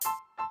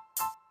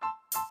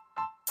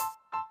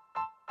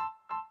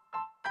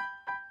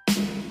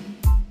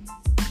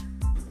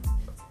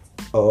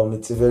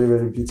It's a very,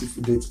 very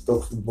beautiful day to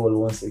talk football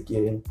once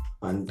again,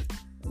 and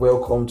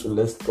welcome to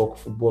Let's Talk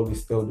Football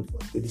with El.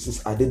 This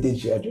is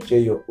Adedeji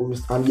Adedeji, your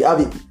host, and we have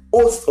a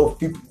host of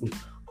people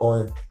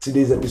on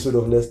today's episode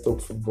of Let's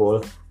Talk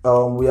Football.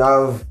 We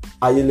have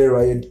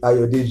Ayele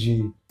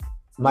Ayodeji,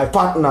 my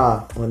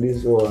partner on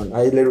this one.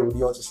 Ayele, would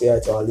you want to say hi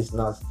to our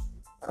listeners?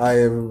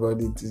 Hi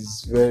everybody, it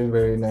is very,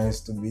 very nice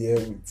to be here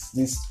with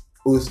this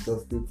host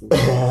of people.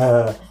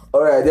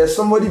 Alright, there's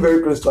somebody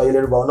very close to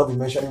Ayele, but I'll not be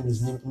mentioning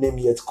his name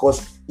yet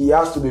because he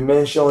has to be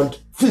mentioned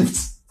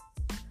fifth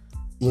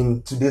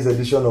in today's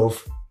edition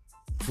of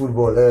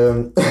football.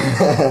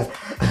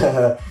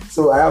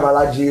 So I have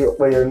Alaji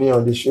Opeyemi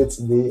on the show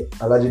today.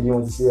 Alaji, do you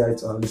want to say hi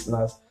to our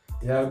listeners?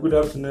 Yeah, good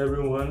afternoon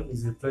everyone.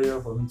 It's a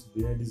pleasure for me to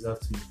be here this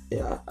afternoon.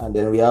 Yeah, and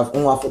then we have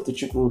Unwafo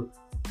Tochukwu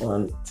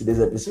on today's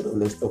episode of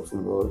Let's Talk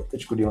Football.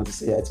 Tochukwu, do you want to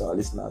say hi to our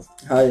listeners?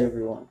 Hi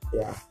everyone.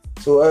 Yeah.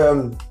 So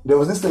there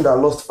was this thing that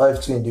lost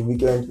 5-2 in the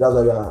weekend. That's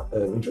why we are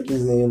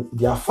introducing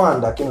their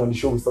fan that came on the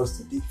show with us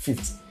today,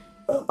 fifth.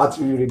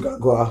 Aturi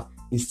Regagua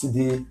is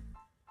today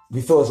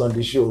with us on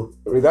the show.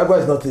 Regagua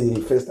is not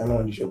the first time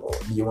on the show, but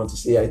do you want to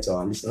say hi to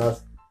our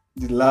listeners?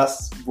 The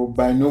last, but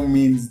by no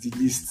means the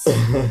least.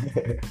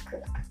 I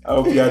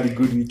hope you had a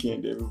good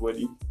weekend,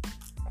 everybody.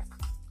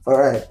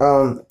 Alright.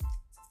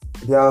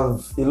 There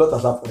have a lot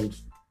has happened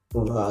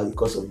over the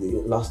course of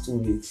the last 2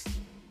 weeks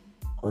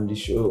on the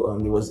show.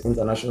 There was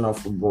international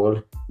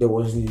football. There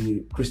was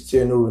the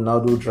Cristiano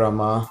Ronaldo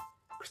drama.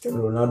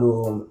 Cristiano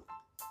Ronaldo,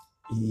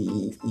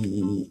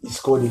 he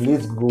scored a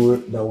late goal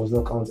that was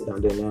not counted,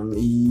 and then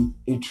he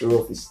threw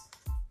off his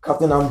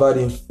captain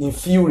armband in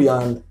fury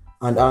and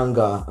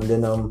anger, and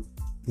then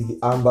the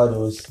armband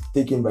was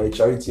taken by a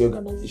charity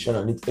organization,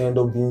 and it ended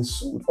up being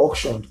sold,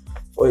 auctioned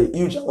for a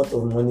huge amount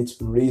of money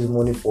to raise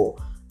money for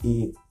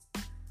a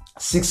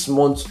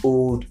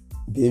 6-month-old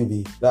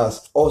baby.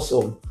 That's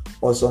awesome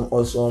as a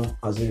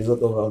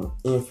result of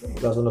influence.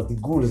 That's one of the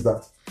goals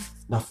that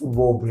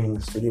football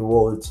brings to the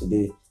world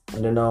today.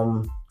 And then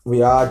we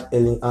had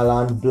Erling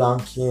Haaland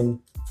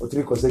blanking for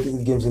 3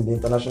 consecutive games in the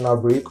international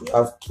break. We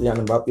have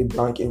Kylian Mbappe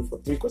blanking for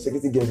 3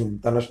 consecutive games in the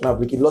international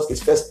break. He lost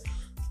his first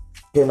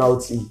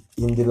penalty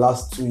in the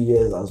last 2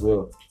 years as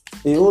well.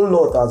 A whole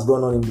lot has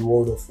gone on in the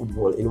world of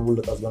football. We're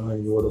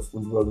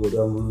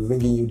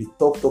bringing you the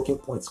top talking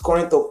points,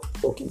 current top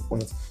talking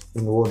points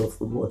in the world of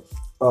football.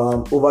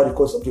 Over the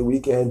course of the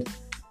weekend,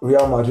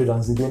 Real Madrid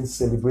and Zidane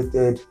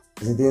celebrated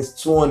Zidane's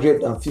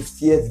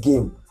 250th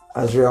game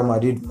as Real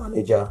Madrid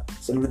manager,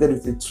 celebrated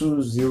with a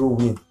 2-0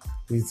 win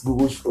with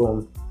goals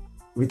from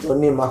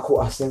returning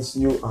Marco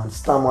Asensio and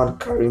starman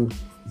Karim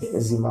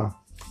Benzema.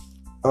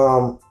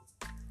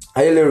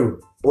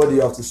 Ayeleru, what do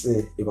you have to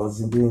say about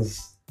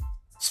Zidane's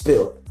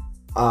spell?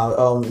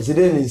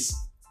 Zidane is,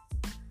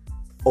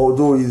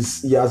 although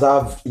he has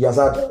had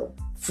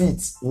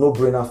feats,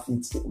 no-brainer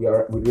feats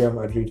with Real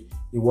Madrid.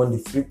 He won the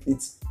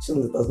 3-peat,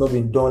 something that has not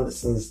been done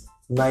since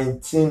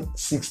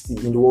 1960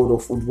 in the world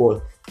of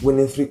football,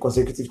 winning 3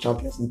 consecutive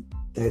Champions League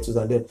titles,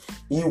 and then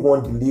he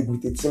won the league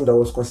with a team that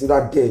was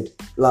considered dead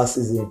last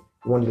season.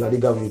 He won the La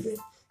Liga with them.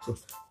 So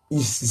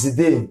is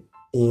Zidane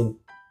in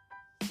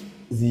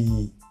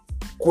the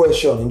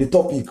question, in the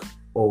topic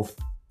of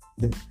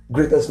the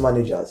greatest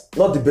managers,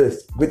 not the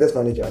best, greatest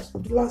managers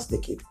of the last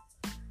decade?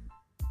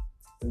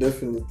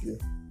 Definitely.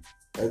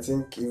 I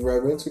think if we are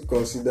going to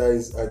consider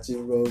his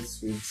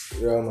achievements with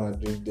Real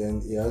Madrid,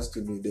 then he has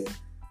to be there.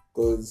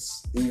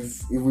 Because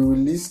if we will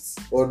list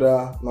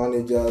other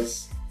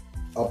managers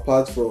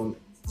apart from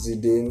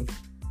Zidane,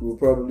 we'll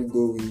probably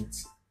go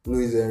with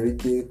Luis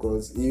Enrique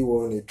because he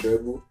won a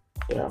treble.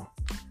 Yeah.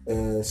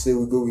 Say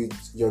we go with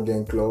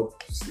Jurgen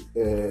Klopp,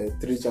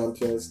 3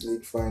 Champions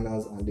League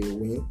finals and they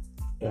win.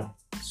 Yeah.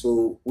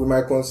 So we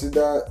might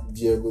consider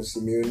Diego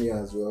Simeone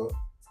as well.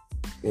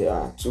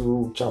 Yeah,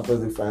 2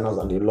 Champions League finals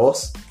and they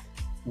lost.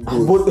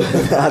 Both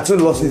 2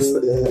 losses.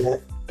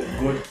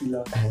 God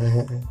killer.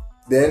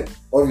 Then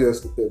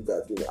obviously Pep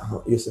Guardiola.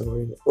 Jose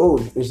Mourinho. Oh,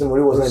 Jose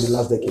Mourinho wasn't in the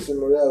last decade. Jose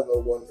Mourinho has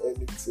not won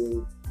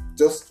anything,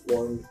 just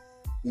one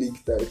league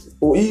title.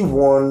 Oh, he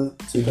won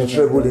the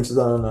treble in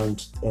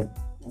 2010.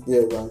 Yeah,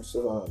 around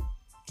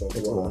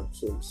 2021.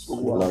 So it's The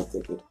last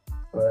decade.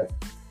 Alright.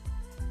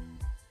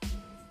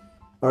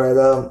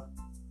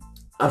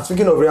 And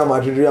speaking of Real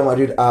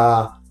Madrid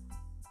are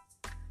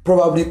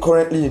probably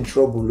currently in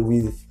trouble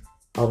with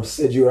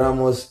Sergio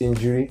Ramos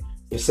injury.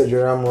 If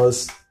Sergio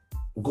Ramos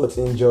got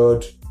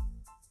injured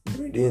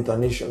during the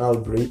international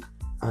break,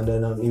 and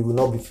then he will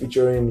not be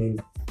featuring in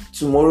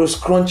tomorrow's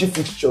crunchy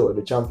fixture,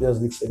 the Champions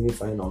League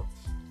semi-final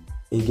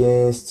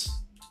against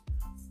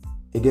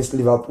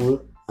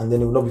Liverpool, and then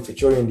he will not be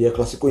featuring in the El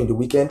Clasico in the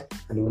weekend,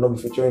 and he will not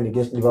be featuring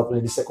against Liverpool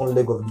in the second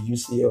leg of the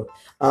UCL.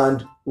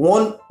 And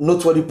one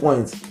noteworthy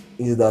point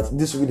is that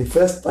this will be the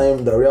first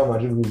time that Real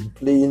Madrid will be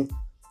playing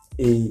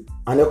an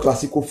El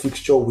Clasico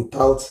fixture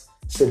without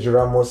Sergio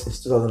Ramos since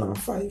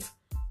 2005.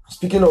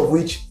 Speaking of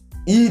which,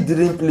 he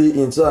didn't play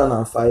in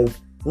 2005,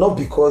 not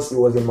because he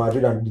was in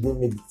Madrid and didn't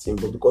make the team,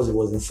 but because he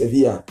was in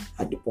Sevilla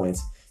at the point.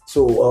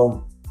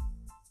 So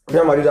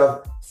Real Madrid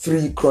have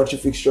 3 crunchy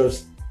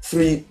fixtures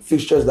 3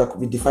 fixtures that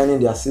could be defining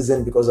their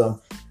season because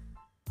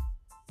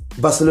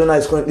Barcelona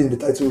is currently in the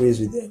title race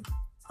with them,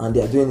 and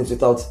they are doing it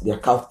without their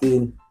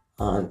captain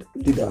and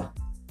leader.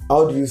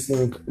 How do you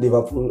think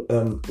Liverpool?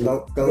 Can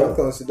we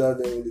consider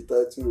them in the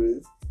title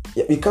race?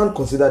 Yeah, we can't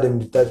consider them in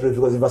the title race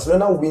because if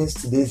Barcelona wins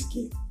today's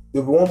game,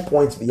 they'll be 1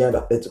 point behind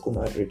Atletico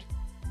Madrid,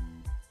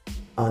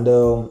 and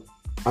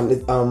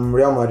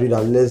Real Madrid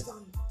are less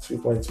than 3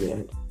 points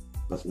behind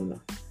Barcelona.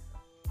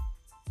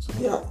 So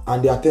yeah,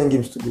 and there are 10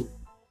 games to go.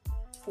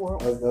 Wow.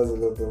 That's a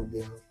lot of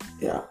games.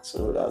 Yeah,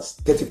 so that's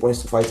 30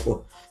 points to fight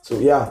for. So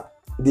yeah,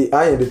 they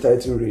are in the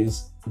title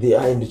race. They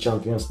are in the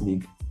Champions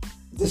League.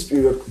 This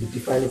period could be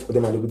defining for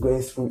them, and they'll be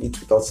going through it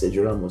without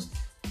Sergio Ramos.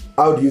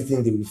 How do you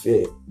think they will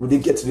fare? Will they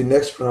get to the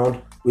next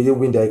round? Will they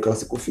win their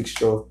classical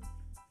fixture?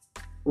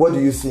 What do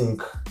you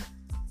think?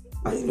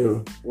 I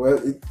know. Well,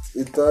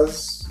 it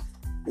has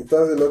a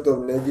lot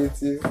of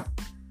negative,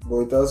 but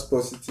it has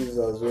positives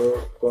as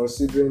well.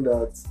 Considering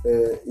that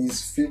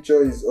his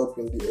future is up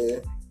in the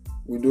air,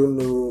 we don't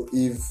know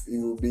if he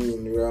will be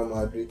in Real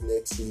Madrid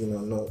next season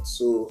or not.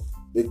 So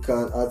they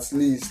can at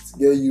least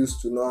get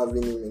used to not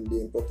having him in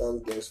the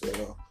important games for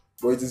now.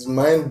 But it is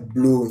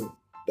mind-blowing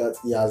that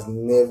he has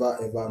never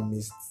ever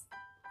missed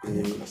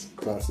a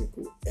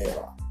classical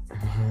era.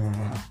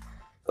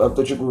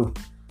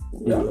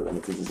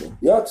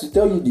 Yeah, to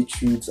tell you the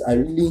truth,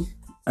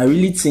 I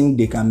really think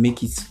they can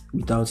make it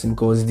without him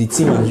because the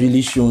team has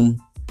really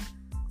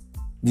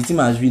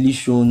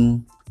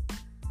shown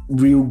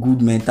real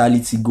good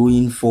mentality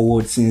going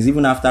forward since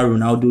even after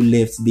Ronaldo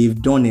left. They've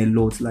done a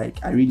lot.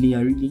 Like I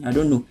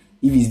don't know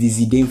if it's the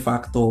Zidane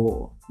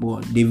factor,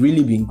 but they've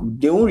really been good.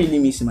 They won't really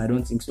miss him, I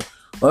don't think so.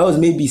 Or else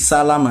maybe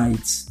Salah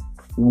might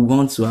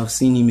want to have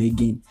seen him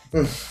again.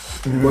 But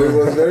it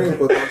was very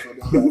important for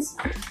them.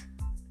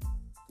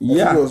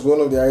 Yeah, he was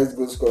one of the highest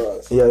goal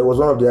scorers. Yeah, he was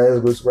one of the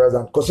highest goal scorers,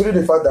 and considering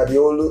the fact that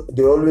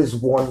they always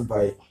won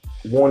by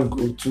 1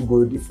 goal, 2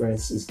 goal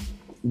differences,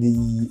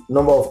 the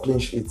number of clean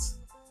sheets,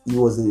 he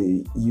was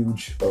a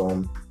huge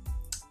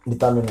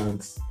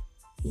determinant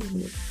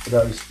in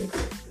that respect.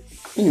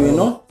 Anyway,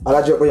 no.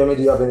 Alaji Okoyemi,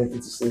 do you have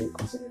anything to say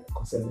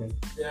concerning?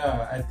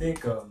 Yeah, I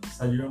think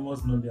Sergio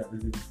Ramos not being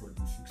available for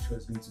the fixture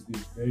is going to be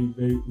a very,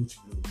 very huge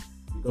blow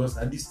because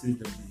at this stage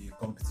of the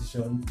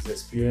competition, his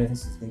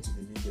experience is going to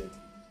be needed.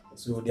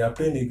 So they are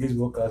playing against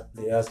world-class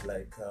players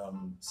like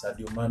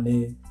Sadio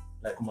Mane,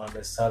 like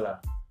Mohamed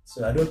Salah.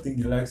 So I don't think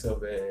the likes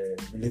of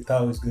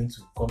Militao is going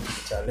to come to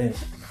the challenge.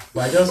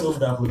 But I just hope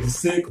that for the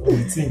sake of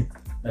the team,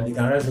 that they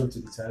can rise up to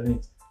the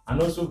challenge.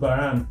 And also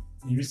Varane,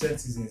 in recent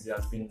seasons, he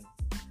has been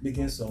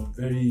making some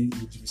very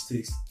huge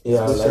mistakes.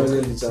 Yeah, especially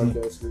in the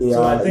Champions League.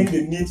 So I think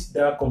they need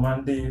that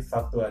commanding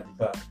factor at the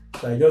back.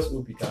 So I just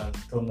hope he can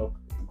turn up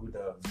a good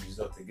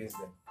result against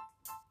them.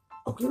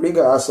 Okay,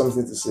 Riga has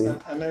something to say.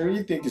 And I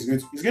really think it's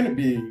going to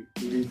be a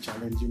really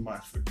challenging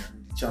match for them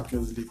in the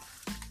Champions League.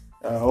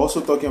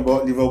 Also talking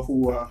about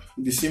Liverpool,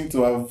 they seem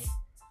to have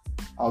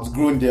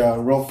outgrown their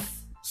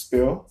rough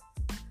spell.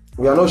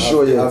 We are not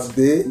sure yet.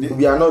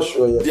 We are not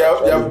sure yet. They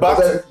are back.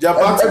 They are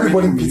back.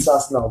 Everybody beats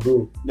us now,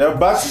 bro. They are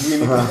back to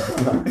winning.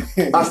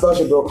 Arsenal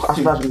should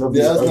not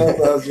be.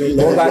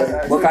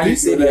 But can you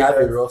say they have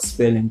a rough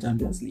spell in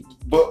Champions League?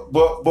 But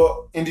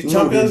in the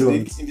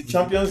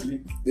Champions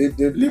League,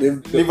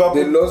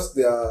 they lost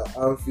their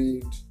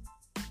Anfield.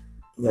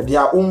 Yeah, they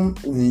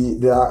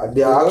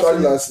are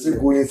actually still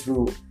going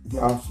through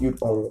the Anfield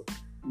power.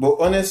 But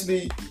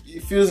honestly,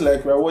 it feels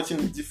like we're watching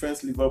a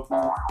different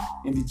Liverpool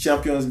in the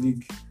Champions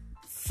League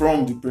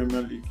from the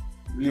Premier League.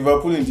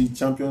 Liverpool in the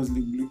Champions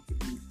League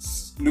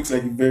looks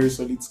like a very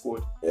solid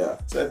squad. Yeah.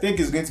 So I think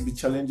it's going to be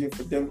challenging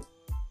for them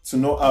to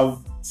not have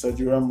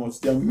Sergio Ramos,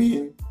 their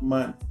main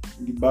man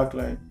in the back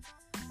line.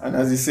 And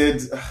as he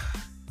said,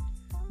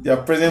 their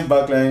present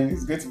back line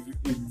is going to be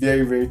a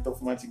very, very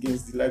tough match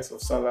against the likes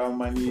of Salah,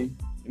 Mane,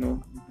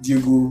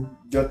 Diego,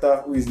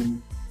 Jota, who is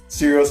in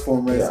serious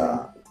form right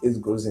now. 8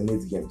 goals in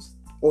 8 games.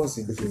 What's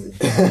he doing?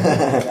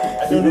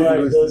 I don't know how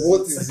he does.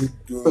 What is he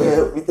doing?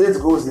 With 8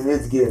 goals in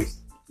 8 games.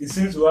 He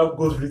seems to have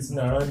goals written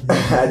around him.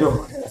 I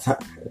don't.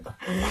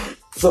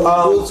 So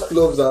both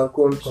clubs are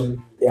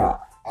country. Yeah.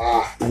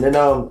 And then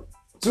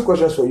 2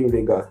 questions for you,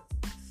 Rega.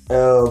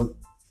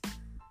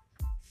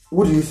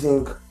 Who do you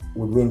think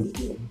would win the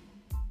game?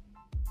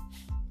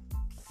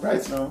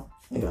 Right now,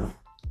 Yeah.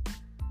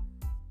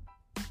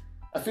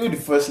 I feel the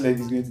first leg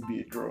is going to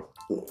be a draw.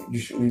 You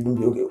should even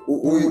be okay.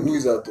 Who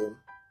is at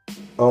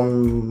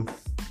home?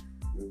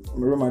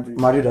 Real Madrid.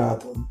 Madrid are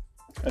at home.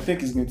 I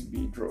think it's going to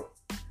be a draw.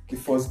 The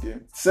first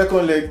game.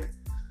 Second leg,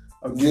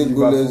 I'll Give give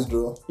goalless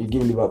Liverpool. draw. You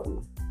give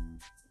Liverpool.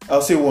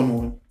 I'll say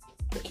 1-1.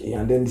 Okay,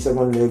 and then the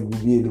second leg will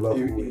be a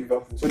Liverpool. win.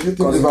 Liverpool. So do you think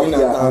Because Liverpool win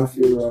at are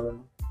Anfield.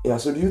 Yeah,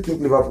 so do you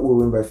think Liverpool will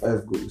win by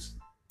 5 goals?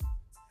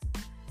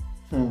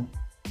 Yeah.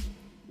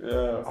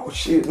 Oh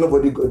shit,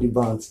 nobody got the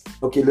Bants.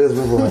 Okay, let's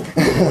move on.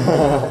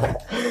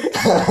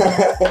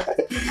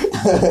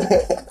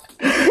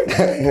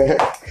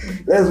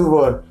 Let's move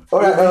on.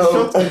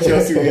 Alright,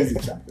 Chelsea wins the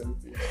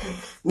Champions League.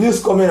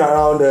 news coming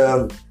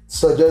around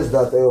suggests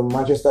that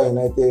Manchester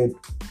United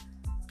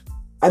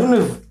I don't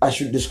know if I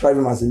should describe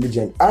him as a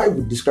legend. I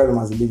would describe him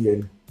as a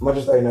legend.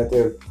 Manchester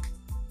United,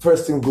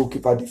 first team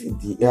goalkeeper David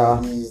De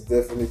Gea. He's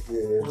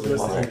definitely a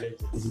legend.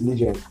 He's a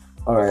legend.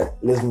 All right,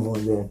 let's move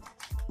on then.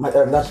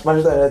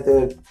 Manchester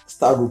United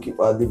star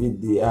goalkeeper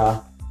David De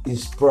Gea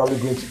is probably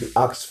going to be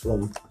axed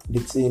from the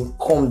team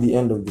come the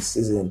end of the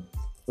season.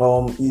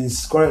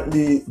 He's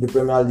currently the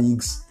Premier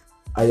League's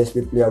highest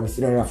paid player with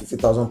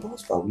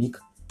 £350,000 per week,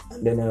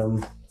 and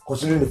then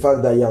considering the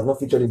fact that he has not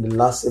featured in the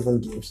last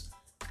 7 games,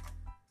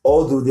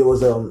 although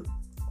there's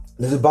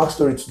a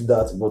backstory to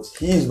that, but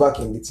he is back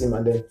in the team,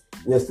 and then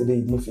yesterday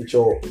he didn't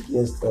feature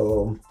against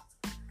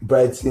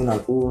Brighton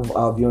and Hove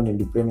Albion in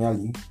the Premier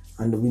League,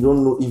 and we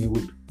don't know if he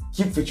would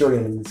keep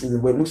featuring in the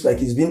season, but it looks like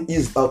he's been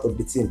eased out of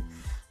the team.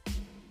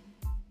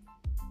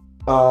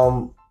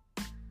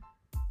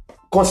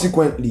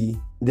 Consequently,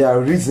 there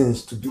are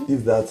reasons to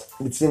believe that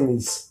the team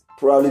is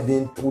probably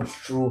being put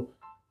through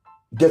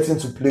getting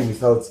to play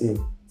without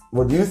him.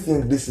 But do you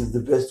think this is the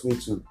best way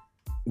to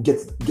get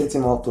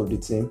him out of the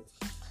team?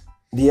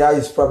 The Gea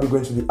is probably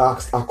going to be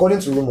asked, according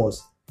to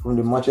rumors from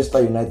the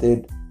Manchester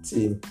United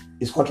team,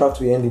 his contract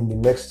will end in the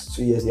next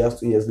 2 years. He has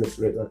 2 years left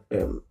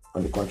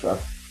on the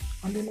contract,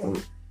 and then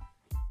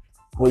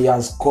he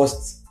has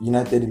cost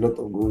United a lot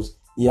of goals.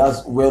 He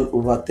has well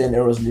over 10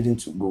 errors leading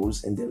to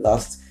goals in the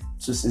last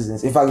 2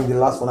 seasons. In fact, in the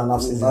last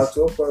 1.5 seasons. At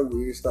what point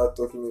will you start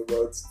talking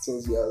about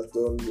things he has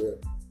done well?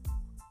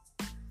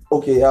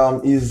 Okay,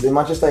 he's a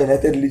Manchester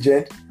United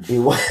legend. He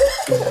won.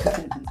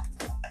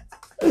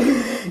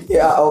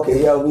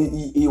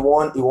 He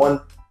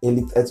won a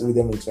league title with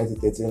them in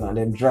 2013 and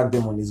then dragged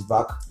them on his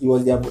back. He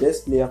was their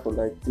best player for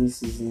like 3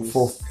 seasons.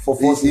 For 4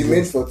 seasons. He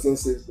made 14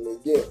 saves in a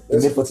game. He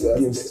made 14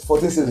 games.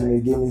 14 saves in a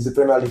game is a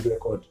Premier League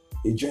record,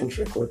 a joint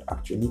record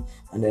actually.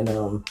 And then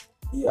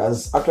he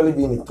has actually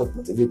been a top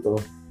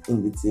motivator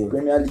in the team.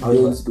 Premier League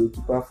goals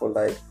goalkeeper for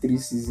like 3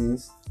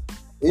 seasons.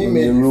 He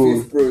made the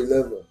 5th Pro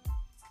 11.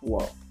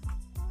 Wow.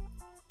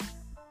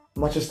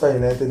 Manchester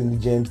United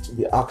legend to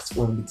be axed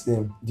from the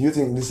team. Do you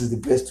think this is the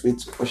best way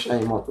to usher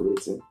him out of the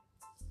team?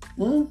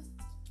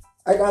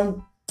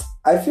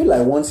 I feel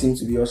like I want him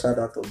to be ushered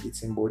out of the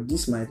team, but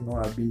this might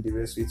not have been the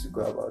best way to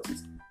go about it.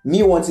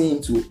 Me wanting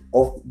him to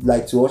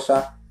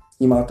usher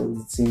him out of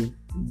the team,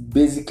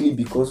 basically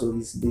because of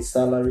the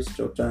salary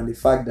structure and the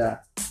fact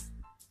that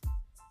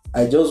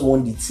I just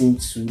want the team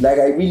to What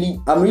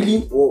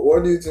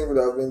do you think would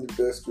have been the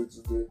best way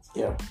to do it?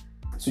 Yeah.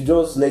 To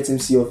just let him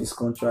see off his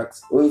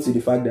contract, owing to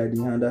the fact that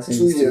the Anderson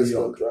 2 is still years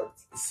young.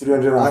 contract.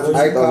 350,000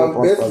 I can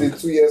bet pounds. the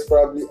 2 years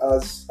probably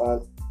as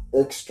an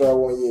extra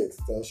 1 year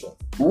extension.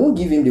 We won't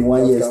give him the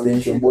 1 year Okay,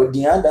 extension, but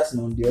the Anderson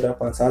on the other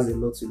part has a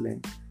lot to learn.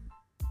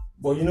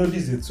 But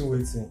this is a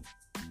two-way thing.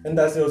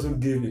 Anderson also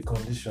gave a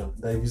condition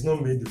that if he's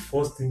not made the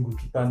first team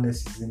goalkeeper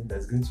next season,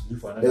 that's going to be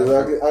for another.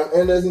 Exactly, and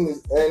Anderson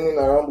is earning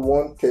around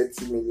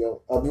 130 million.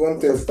 I'll be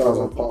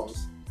 130,000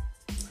 pounds.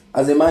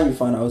 As a Man U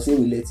fan, I would say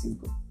we let him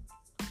go.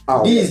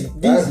 This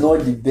is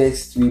not the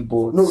best way,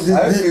 but No,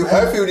 I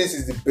feel this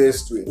is the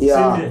best way.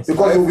 Yeah,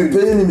 because we'll be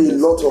paying him a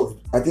lot of,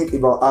 I think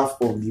about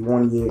half of the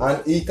 1 year.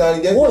 And he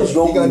can get. What's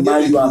wrong with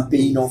Man U and it.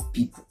 paying off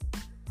people?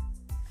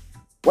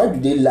 Why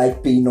do they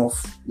like paying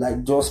off?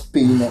 Like just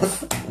paying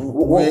off?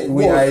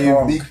 We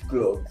are a big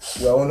club.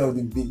 We are one of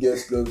the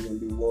biggest clubs in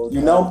the world.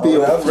 You now pay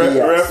off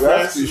players.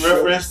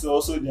 Reference to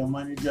also their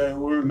manager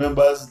who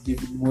remembers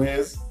David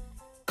Moyes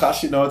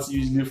cashing out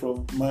usually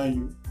from Man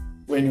U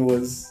when he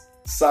was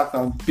sacked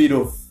and paid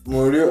off.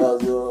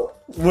 Mourinho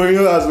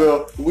as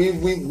well. We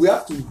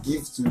have to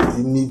give to the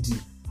needy.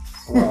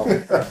 Wow.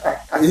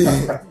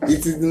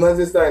 It is the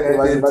Manchester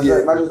United.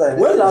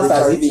 When last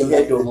has he been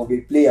heard of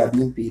a player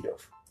being paid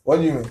off? What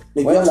do you mean?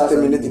 They When have to last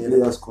terminate time the they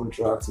player's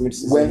contract.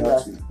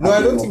 No,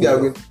 I don't think they are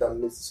going to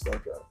terminate his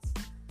contract.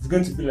 It's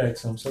going to be like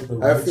some sort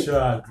of I feel- mutual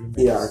agreement.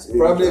 Yeah, it's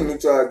Probably a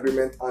mutual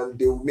agreement, and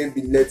they will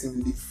maybe let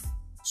him leave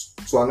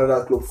to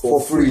another club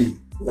for free.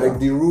 Like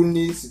the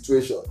Rooney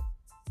situation.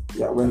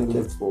 Yeah, when he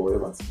left for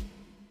whatever.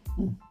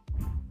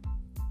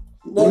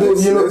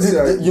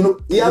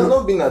 He has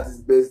not been at his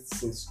best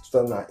since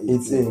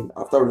 2018. 18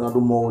 after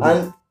Ronaldo molded.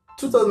 And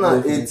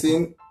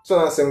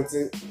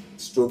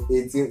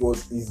 2018/18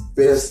 was his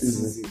best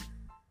season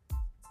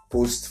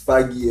post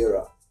Fergie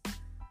era.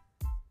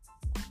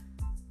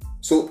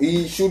 So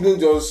he shouldn't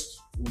just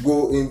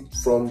go in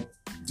from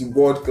the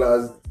world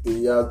class the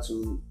year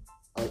to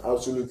an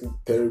absolutely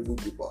terrible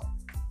keeper.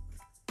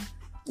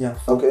 Yeah.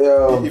 Okay,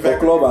 If I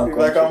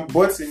can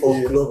butt in For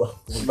here, Glover.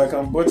 if I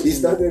can butt He in here,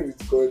 started with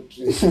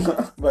country. if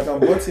I can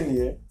butt in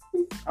here,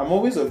 I'm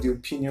always of the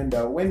opinion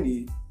that when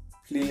a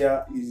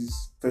player is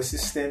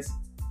persistent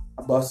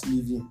about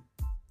leaving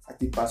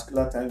at a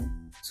particular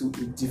time to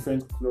a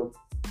different club,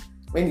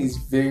 when he's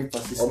very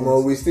persistent,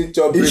 We still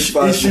chop he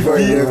breakfast before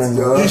he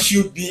left. he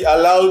should be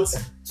allowed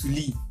to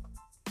leave.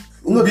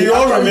 No, We they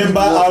all actually remember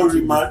want how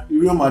to.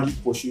 Real Madrid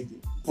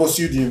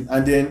pursued him,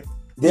 and then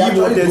They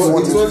actually it got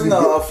into wasn't the-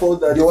 our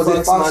fault that there was a the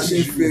pass machine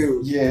injury.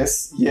 failed.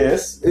 Yes.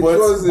 It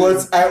was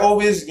But I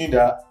always knew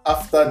that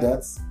after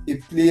that, a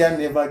player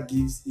never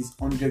gives his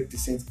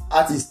 100%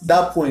 at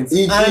that point.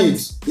 He And did.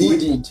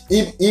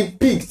 He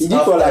peaked. He did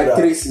after for like that.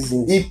 3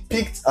 seasons. He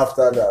peaked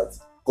after that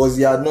because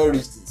he had not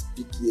reached his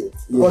peak yet.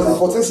 Because the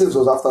 14 saves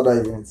was after that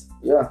event.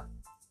 Yeah.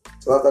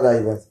 So after that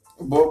event.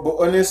 But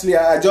honestly,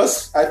 I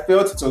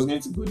felt it was going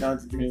to go down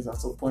the drains at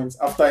some point.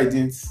 After I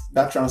didn't,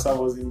 that transfer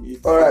wasn't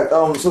it. Alright,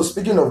 so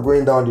speaking of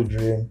going down the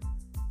drain,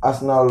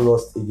 Arsenal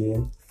lost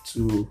again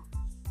to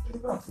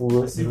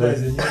Liverpool. See, there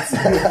is a new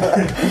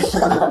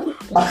team.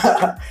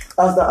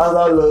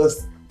 Arsenal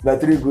lost by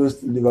 3 goals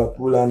to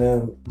Liverpool,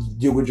 and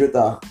Diogo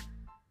Jota,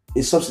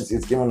 a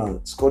substitute, came on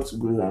and scored 2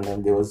 goals, and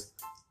then there was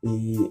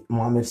the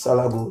Mohamed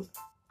Salah goal.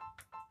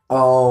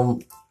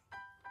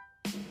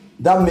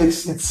 That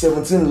makes it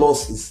 17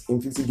 losses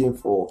in 50 games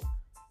for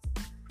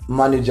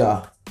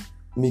manager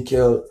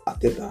Mikel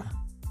Arteta.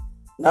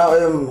 Now,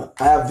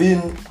 I have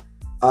been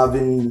a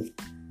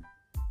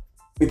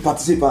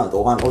participant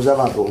or an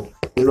observant of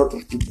a lot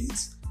of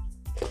debates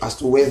as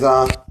to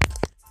whether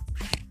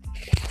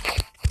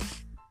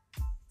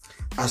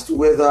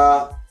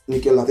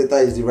Mikel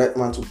Arteta is the right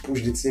man to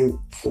push the team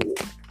forward.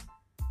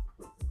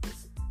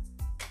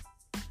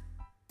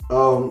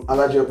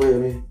 Alaji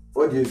Okoyemi,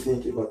 what do you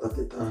think about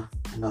Arteta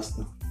and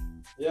Arsenal?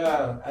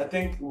 Yeah, I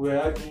think we're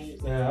having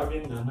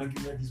an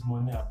argument this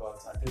morning about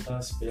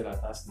Arteta's spell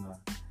at Arsenal.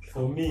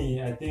 For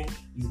me, I think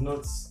he's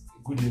not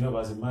good enough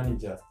as a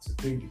manager to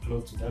take the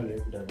club to that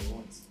level that they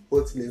want.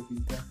 What level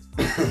is that?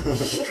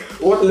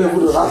 What level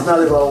does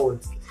Arsenal ever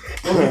want?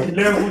 The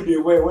level they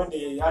were when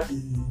they had the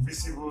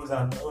Invisibles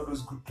and all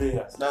those good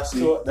players. That's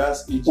So- it.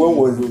 That's it. When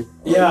was it?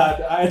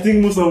 Yeah, I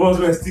think most of us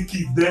were still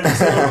kids then.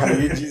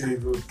 Ages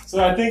ago.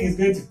 So I think it's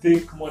going to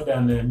take more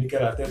than Mikel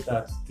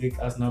Arteta to take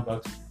Arsenal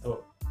back to the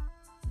top.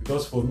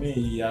 Because for me,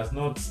 he has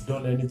not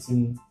done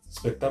anything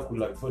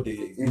spectacular before they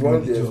He gave won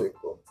him the the job. FA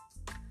Cup.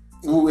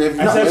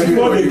 I said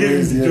before they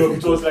gave him the job,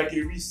 it was like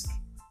a risk.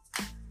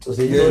 So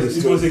say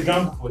It was a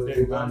gamble for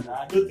them, and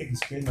I don't think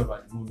it's paying off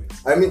at the moment.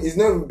 I mean, it's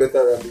not even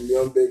better than the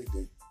Leon Beck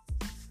did.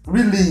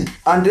 really,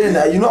 and then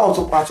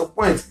at some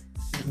point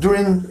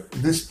during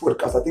this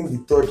podcast, I think the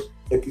 3rd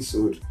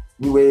episode,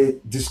 we were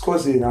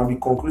discussing and we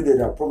concluded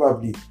that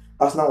probably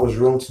Arsenal was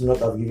wrong to not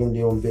have given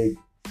Leon Berg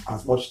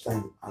as much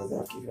time as they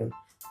have given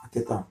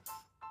Arteta.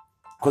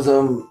 Because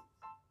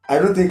I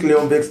don't think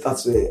Leon Berg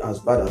starts as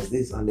bad as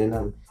this, and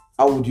then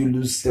how would you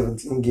lose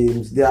 17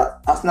 games?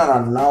 Arsenal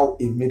are now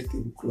a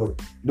mid-table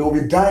club. They will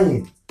be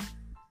dying.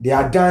 They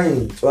are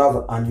dying to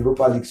have an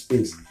Europa League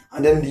space,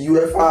 and then the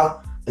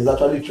UEFA is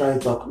actually trying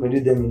to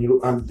accommodate them in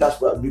Europe, and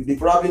that's why they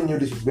probably knew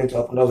this was going to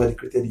happen. That's why they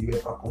created the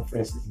UEFA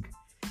Conference League.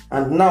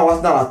 And now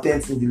Arsenal are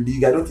 10th in the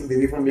league. I don't think they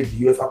even make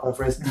the UEFA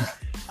Conference League.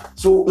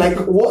 So, like,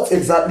 what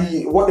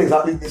exactly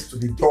needs to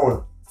be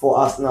done for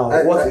Arsenal?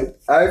 I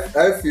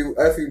feel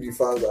the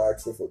fans are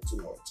asking for too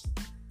much.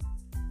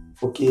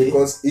 Okay.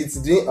 Because it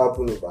didn't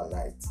happen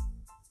overnight.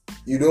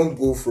 You don't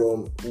go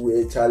from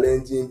we're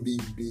challenging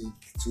big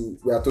to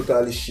we are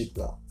totally shit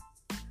now.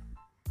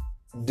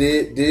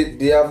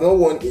 They have not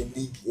won a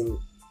league in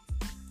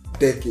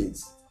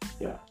decades.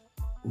 Yeah.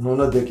 No,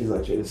 not decades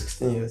actually.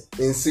 16 years.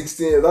 In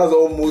 16 years, that's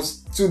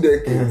almost 2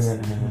 decades.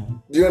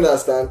 Do you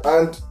understand?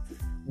 And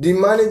the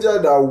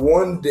manager that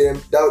won them,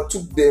 that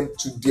took them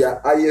to their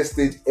highest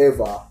stage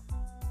ever,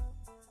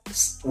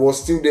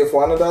 was still there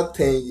for another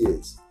 10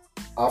 years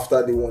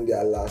after they won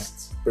their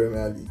last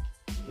Premier League.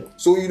 Yeah.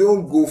 So you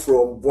don't go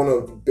from one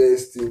of the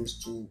best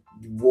teams to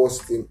the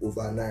worst team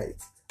overnight.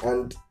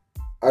 And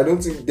I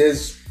don't think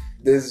there's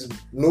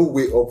no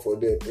way up for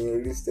them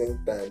in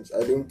recent times.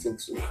 I don't think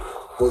so.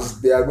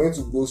 Because they are going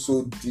to go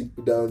so deep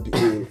down the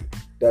hole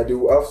that they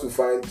will have to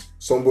find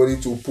somebody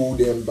to pull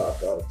them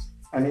back out.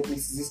 And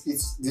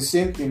it's the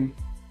same thing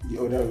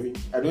the other way.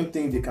 I don't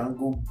think they can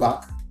go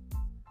back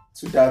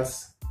to that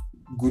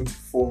good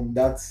form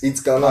that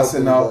It cannot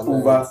Arsenal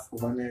overnight.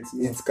 overnight.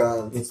 It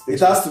can. It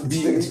has to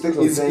be.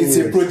 It's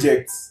a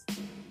project.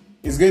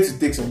 It's going to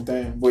take some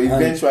time, but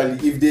eventually,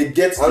 if they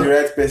get the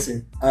right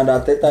person, And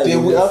Arteta They is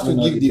will have to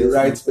definitely give the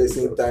not right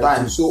person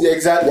time. So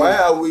Exactly. why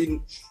are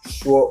we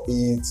sure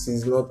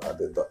it's not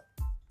Arteta?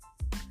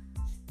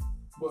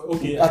 But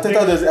okay,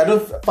 Arteta does. I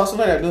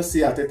don't see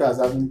Arteta as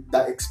having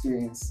that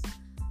experience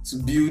to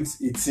build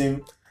a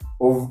team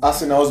of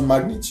Arsenal's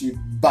magnitude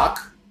back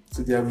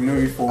to their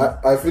glory form.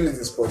 I feel it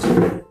is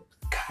possible.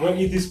 Well,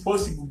 it is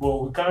possible,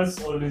 but we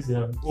can't always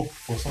hope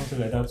for something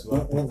like that to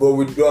happen. But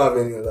we don't have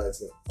any other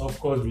team. Of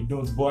course, we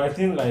don't. But I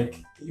think, like,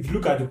 if you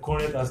look at the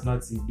current Arsenal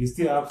team, they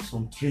still have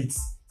some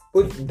traits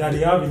But that they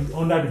have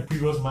under the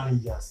previous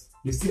managers.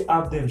 They still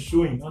have them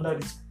showing under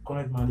this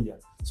current manager.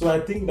 So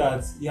I think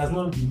that he has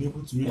not been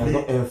able to He has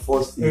not really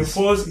enforced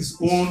his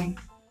own,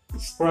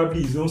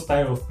 probably his own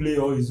style of play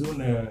or his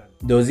own.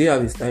 Does he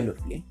have a style of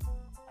play?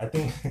 I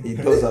think He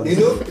does have. you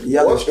know he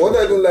has what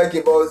I don't like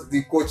about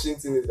the coaching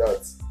thing is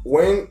that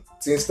when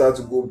things start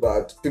to go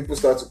bad, people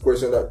start to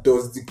question that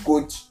does the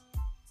coach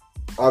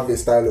have a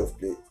style of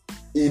play?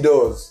 He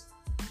does.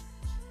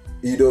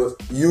 He does.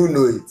 You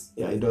know it.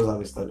 Yeah, he does have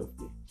a style of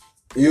play.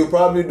 You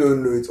probably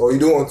don't know it, or you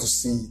don't want to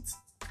see it,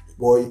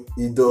 but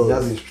he does. He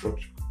has a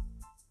structure.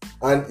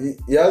 And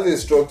he has a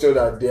structure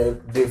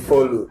that they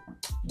follow.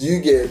 Do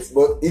you get?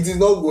 But it is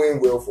not going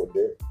well for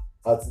them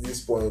at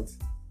this point.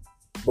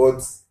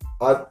 But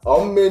at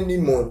how many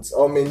months,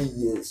 how many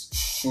years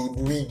should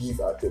we give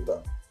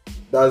Arteta?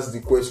 That's the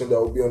question that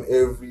will be on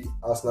every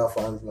Arsenal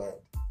fan's mind.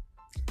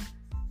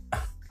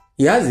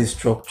 He has a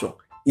structure.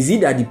 Is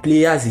it that the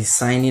players he's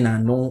signing are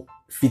not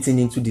fitting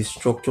into the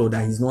structure,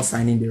 that he's not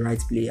signing the right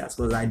players?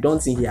 Because I don't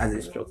think he has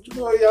a structure.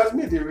 No, he has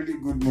made a really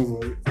good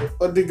move.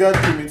 Odegaard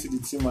came into the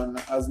team and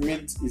has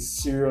made a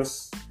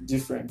serious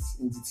difference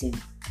in the team.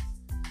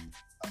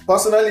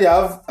 Personally,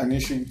 I have an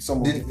issue with some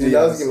of the The players.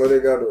 last game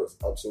Odegaard was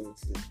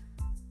absolutely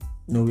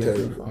No, we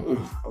terrible.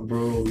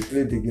 Bro, we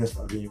played against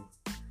Fabinho.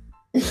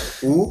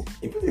 Who?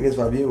 He played against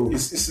Fabinho.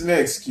 It's no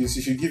excuse.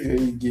 You should give your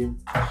A game.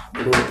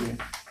 Okay.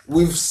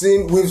 We've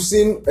seen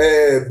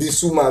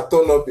Bissouma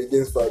turn up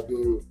against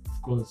Fabinho.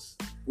 Of course.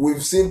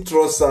 We've seen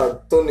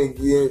Trossard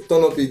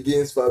turn up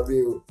against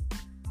Fabinho.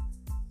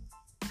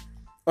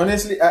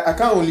 Honestly, I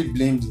can't only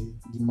blame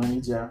the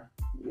manager.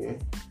 Yeah,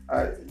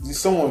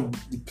 some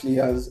of the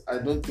players, I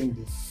don't think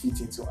they fit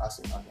into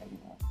Arsenal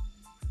anymore.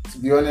 To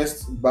be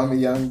honest,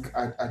 Aubameyang,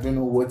 I don't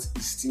know what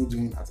he's still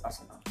doing at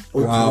Arsenal.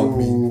 Wow.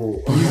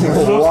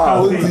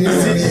 Wow.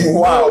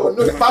 Wow.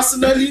 No,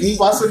 personally,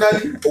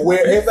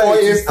 Wherever for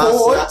it a is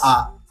forward,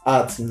 Arsenal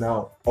are at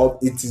now,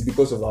 it is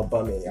because of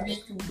Aubameyang.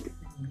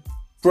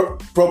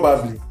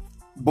 Probably,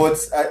 but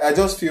I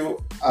just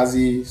feel as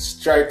a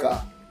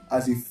striker,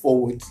 as a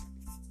forward,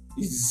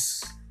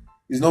 is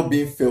not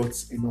being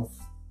felt enough.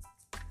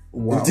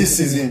 Wow. This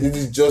season. It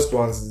is just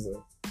one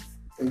season.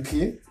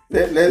 Okay,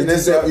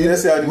 let's see how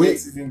the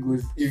next season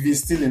goes. If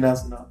he's still in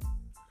Arsenal,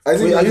 I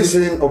think Wait, are you he's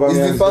saying Aubameyang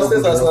the is not fastest good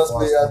enough Arsenal for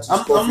player to Arsenal?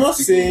 score I'm not 50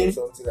 goals saying or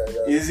something like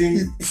that. is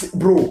he?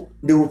 Bro,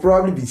 they will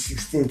probably be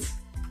 16th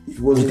if it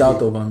wasn't Without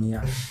there.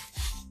 Aubameyang.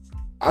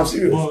 I'm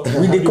serious. But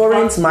With the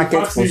current fact- market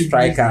fact for is-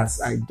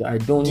 strikers, I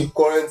The don't.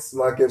 current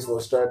market for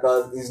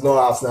strikers is not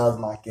Arsenal's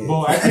market.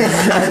 But I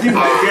think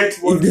I get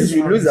what If they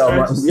should lose our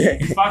trying to man, say. yeah.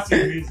 The fact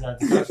is that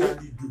they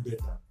actually do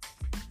better.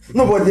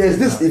 No, but there's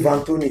this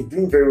Ivan Toney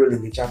doing very well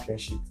in the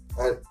championship.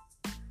 And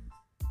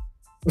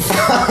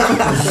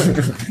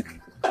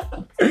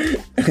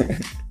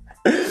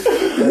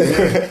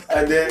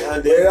and then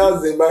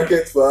whereas the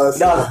market for us,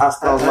 That's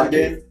Arsenal's and market.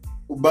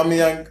 then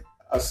Aubameyang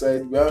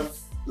aside, we have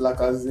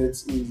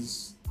Lacazette, who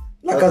is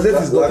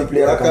Lacazette is not the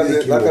player that can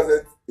make you.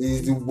 Lacazette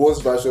is the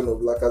worst version of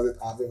Lacazette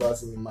I've ever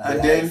seen in my and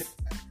life. then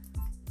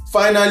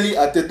finally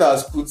Arteta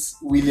has put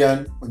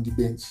Willian on the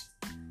bench,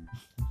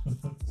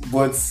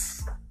 but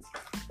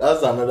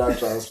That's another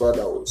transfer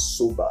that was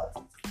so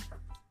bad.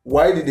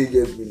 Why did they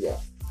get William?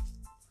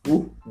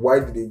 Who? Why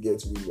did they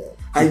get William?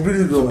 I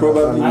really don't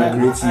Probably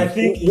understand. I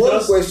think he One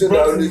just question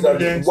brought I always him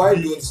have in is to why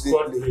be don't a they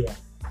squad play? player.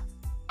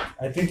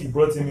 I think he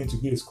brought him in to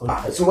be a squad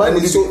player. So why And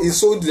would he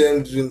sold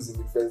them dreams in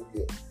the first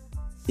game.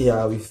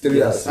 Yeah, with 3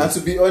 3 assists. and to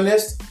be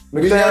honest,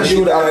 Mkhitaryan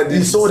showed that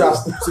he sold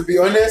us. to be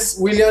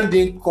honest, Willian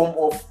didn't come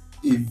off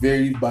a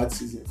very bad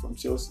season from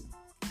Chelsea.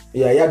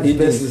 Yeah, he had the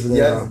best season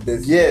He ever. has the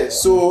best. Yeah,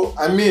 so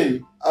I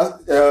mean,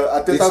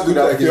 Arteta It's could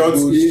have good felt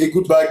like a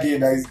good bargain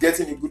that he's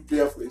getting a good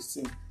player for his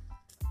team.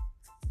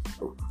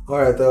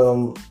 Alright,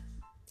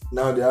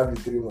 Now they have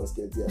the 3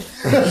 musketeers.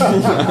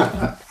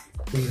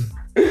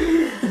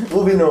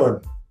 moving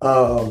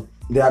on.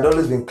 There had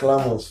always been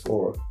clamors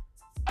for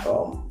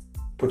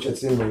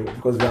Pochettino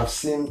because we have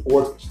seen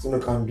what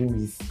Pochettino can do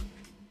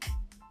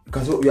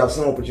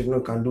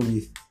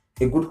with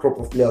a good crop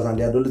of players, and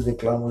there had always been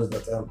clamors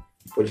that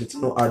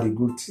Pochettino had a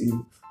good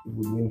team, he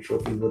would win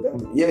trophies. But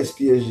yes,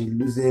 PSG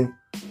losing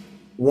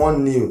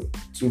 1-0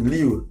 to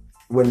Lille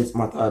when it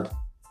mattered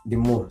the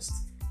most.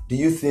 Do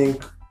you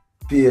think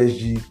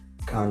PSG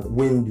can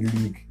win the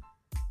league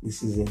this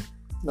season?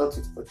 Not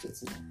with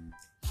Pochettino.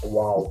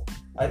 Wow.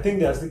 I think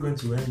they are still going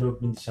to end up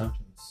being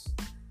champions.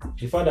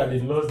 The fact that they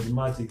lost the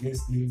match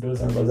against Lille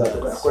doesn't mean that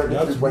they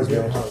have to put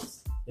them out.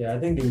 Yeah, I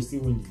think they will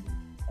still win the league.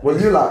 Well,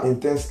 Lille are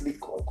intensely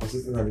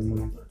consistent at the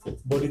moment.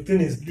 But the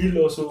thing is, Lille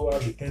also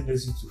have a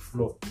tendency to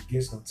flop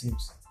against some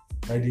teams.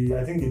 Like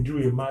I think they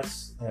drew a match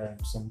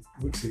some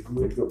weeks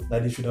ago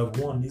that they should have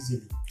won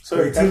easily.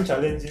 Sorry, it's still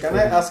challenging. Can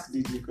I ask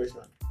the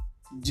question?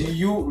 Do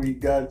you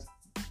regard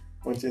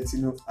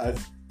Pochettino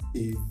as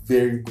a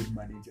very good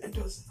manager? It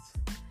doesn't.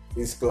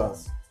 He's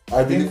class.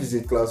 I believe he's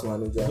a class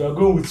manager. We are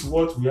going with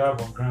what we have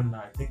on ground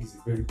now. I think he's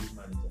a very good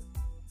manager.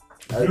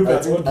 I Look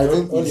at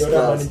think all the he's other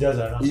class. managers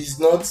around. He's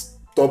not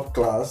top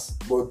class,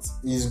 but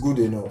he's good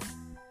enough.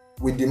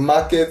 With the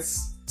market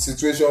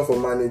situation for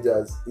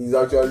managers, he's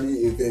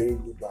actually a very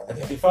good I manager.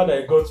 think the fact that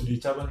he got to the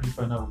Champions League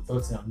final with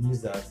Tottenham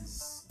means that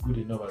he's good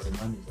enough as a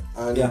manager.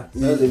 And Yeah,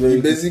 that's a he very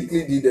good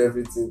basically did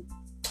everything.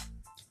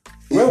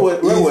 Where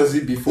was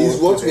he before? Is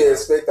what we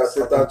expect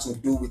Arteta to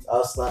do with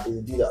Arsenal,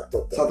 he did at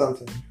Tottenham.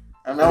 Southampton.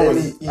 And And that then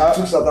was he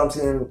took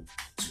Southampton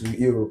to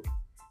Europe.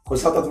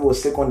 Because Southampton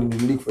was second in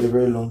the league for a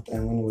very long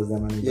time when he was their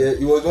manager. Yeah,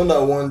 he was one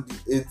that won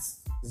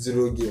the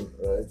 0 game,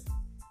 right?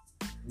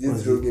 Did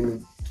 0 game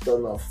in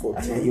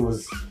 2014. He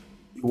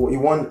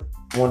won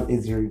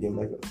 8-0 game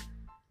like that.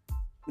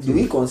 Do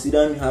we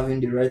consider him having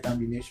the right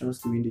combinations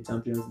to win the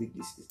Champions League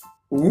this season?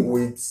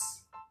 With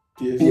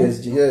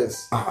PSG.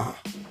 Yes.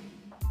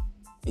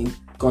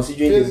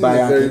 Considering PSG is a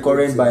very the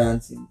current good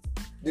Bayern team.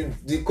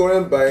 The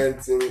current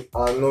Bayern team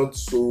are not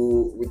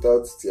so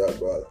without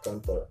Thiago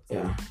Alcantara.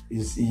 Yeah,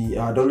 he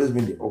had always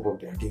been the up of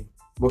their game.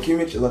 But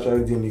Kimmich is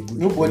actually doing a good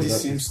Nobody job.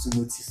 seems to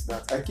notice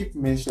that. I keep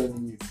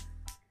mentioning it.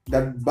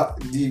 That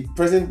the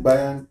present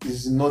Bayern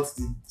is not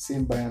the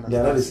same Bayern. They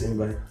are not the same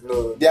Bayern.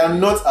 No, They are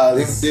not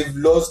as they've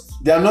lost.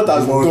 they are not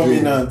as the mojo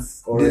dominant.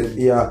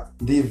 already.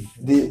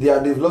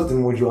 They've lost the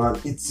mojo, and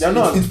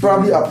it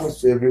probably happens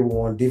to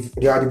everyone.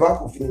 They are the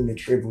back of winning the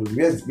treble.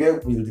 Where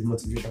will the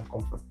motivation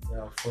come from?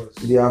 Yeah, of course.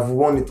 They have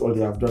won it all.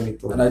 They have done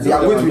it all. And I They are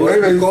think going to be they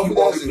very, very have few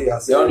confidence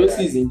players. They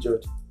honestly is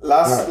injured.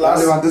 Last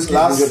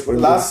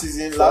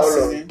season,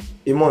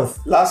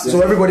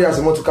 So everybody has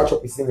a month to catch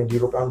up with him in the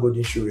European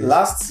Golden Shoe race.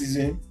 last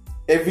season,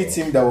 every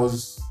team that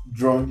was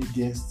drawn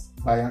against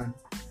Bayern,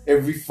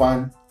 every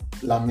fan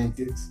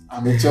lamented.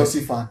 I'm a Chelsea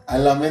fan. I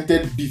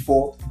lamented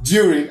before,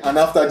 during, and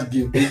after the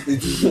game. It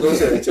is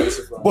not a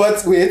Chelsea fan.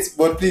 But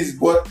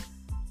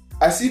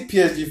I see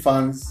PSG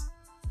fans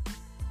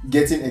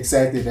getting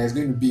excited that it's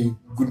going to be a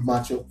good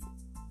matchup.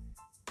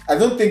 I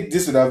don't think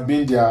this would have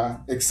been their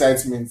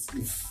excitement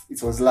if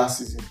it was last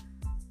season.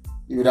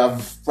 You would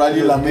have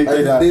probably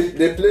lamented that.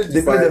 They played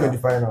them in the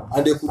final.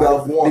 and they could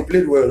have They won.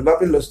 played well.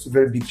 Mbappe lost 2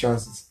 very big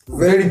chances.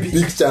 Very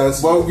big chance.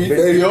 But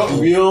Very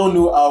we all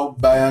know how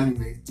Bayern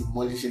were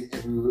demolishing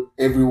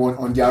everyone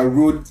on their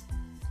road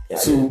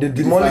to They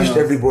demolished the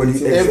finals. everybody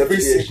except Every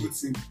PSG. single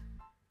team.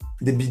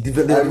 They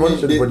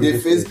demolished everybody. They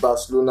faced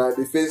Barcelona.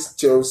 They faced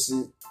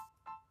Chelsea.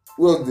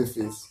 Who else they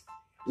face?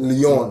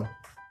 Lyon.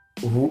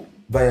 Who?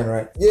 Bayern,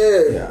 right?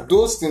 Yeah,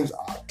 those teams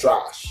are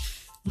trash.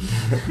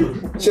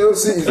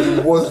 Chelsea is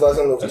the worst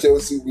version of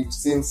Chelsea we've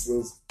seen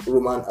since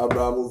Roman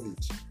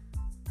Abramovich.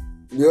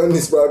 Lyon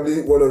is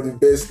probably one of the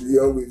best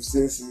Lyon we've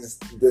seen since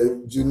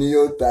the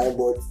junior time,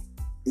 but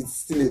it's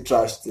still a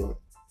trash team.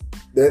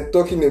 Then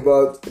talking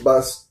about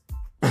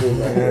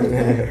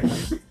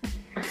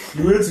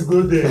You way to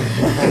go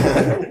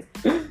there.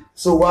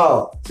 So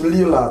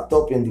Lille are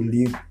top in the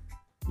league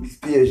with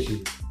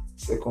PSG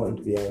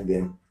second behind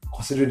them.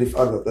 Considering the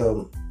fact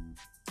that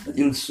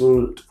Lille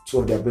sold 2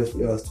 of their best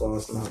players to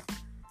Arsenal.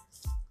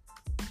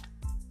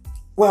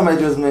 Why am I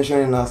just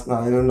mentioning Arsenal?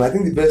 I don't know. I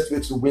think the best way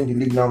to win the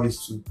league now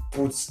is to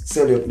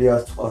sell your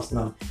players to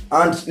Arsenal.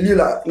 And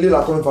Lille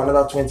are coming for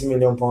another £20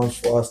 million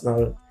for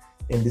Arsenal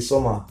in the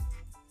summer.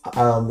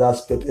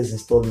 That's Pepe's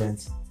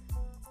installment.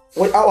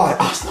 Wait, how are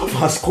Arsenal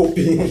fans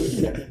coping?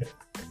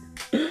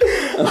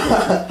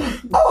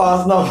 How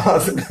are Arsenal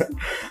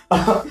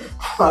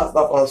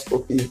fans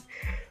coping?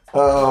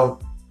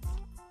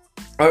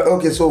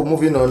 Okay, so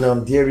moving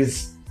on. There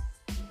is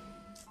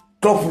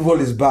club football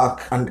is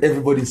back, and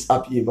everybody's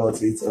happy about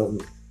it.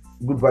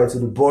 Goodbye to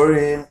the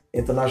boring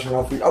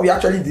international. We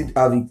actually did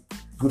have a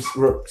good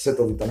set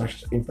of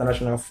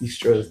international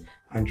fixtures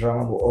and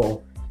drama,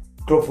 but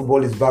club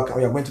football is back, and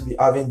we are going to be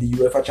having the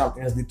UEFA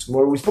Champions League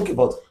tomorrow. We spoke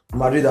about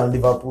Madrid and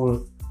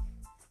Liverpool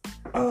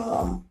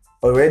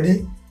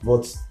already,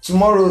 but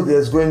tomorrow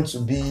there's going to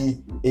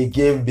be a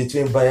game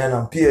between Bayern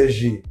and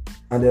PSG,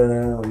 and then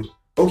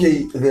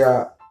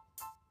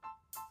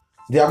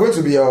they are going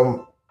to be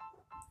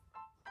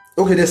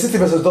there's City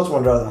versus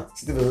Dortmund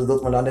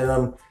and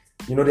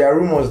then there are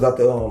rumors that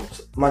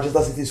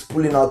Manchester City is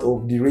pulling out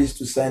of the race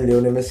to sign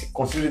Lionel Messi,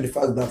 considering the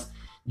fact that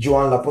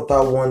Joan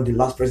Laporta won the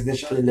last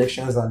presidential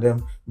elections,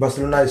 and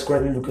Barcelona is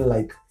currently looking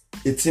like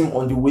a team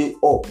on the way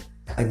up.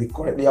 Like they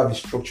currently have a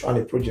structure and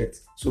a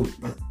project. So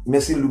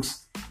Messi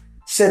looks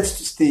set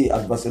to stay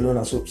at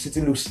Barcelona. So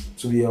City looks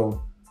to be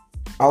out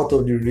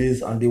of the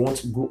race, and they want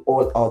to go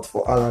all out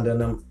for Haaland.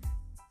 And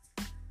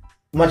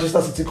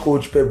Manchester City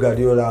coach Pep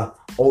Guardiola,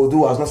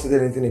 although has not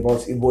said anything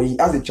about it, but he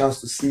has a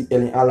chance to see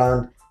Erling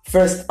Haaland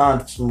first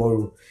hand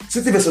tomorrow.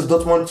 City versus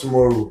Dortmund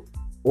tomorrow.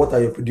 What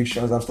are your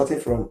predictions? I'm starting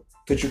from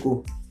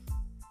Tochukwu.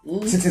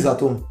 City's at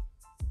home.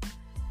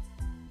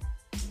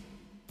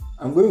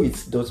 I'm going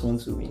with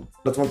Dortmund to win.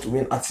 Dortmund to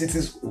win at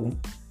City's home.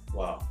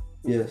 Wow.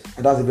 Yes,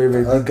 and that's a very,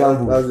 very big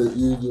gamble. That's a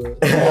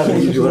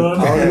huge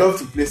one. I would love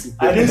to place it.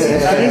 I didn't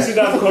see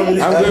that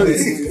coming. I'm going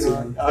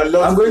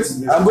with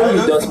City. I'm going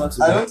with Dortmund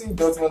to I win. don't think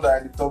Dortmund are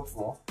in the top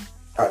 4.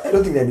 I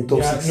don't think they're in the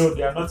top 6. No,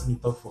 they are not in the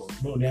top 4.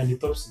 No, they are in the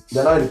top 6.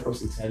 They're not in the top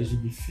 6. Yeah, they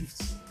should be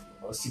 5th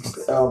or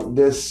 6th.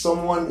 There's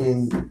someone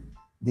in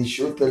the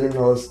show telling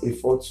us a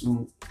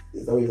 4-2.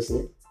 Is that what you're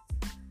saying?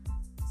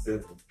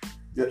 7.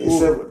 It's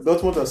 7.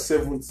 Dortmund are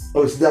 7th.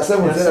 Oh, so they're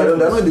 7. They're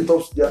not in the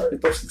top. They are in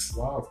the top 6.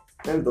 Wow.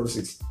 They're in the top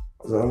 6.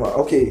 So,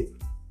 okay.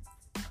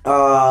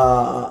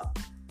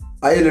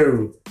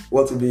 Ayeleru,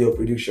 what will be your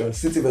prediction?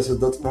 City versus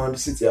Dortmund.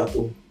 City at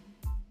home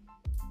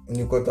In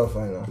the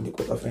quarterfinal. in the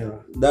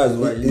quarterfinal. That's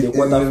why in the It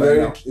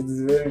quarterfinal. is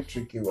a very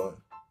tricky one.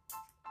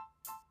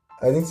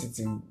 I think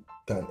City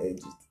can edge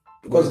it.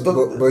 Because but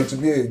it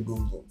will be a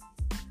goal.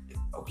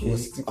 Okay.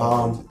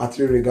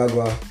 Atri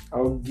Regagua,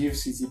 I'll give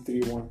City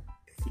 3-1.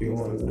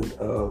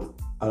 3-1.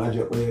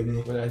 Alaja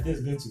Oyemi. But I think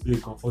it's going to be a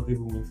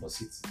comfortable win for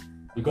City.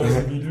 Because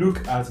if you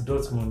look at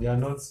Dortmund, they are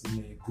not in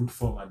a good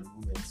form at the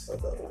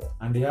moment.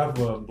 And they have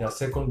their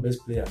second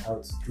best player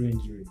out through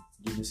injury,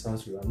 Jimmy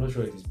Sancho. I'm not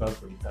sure if he's back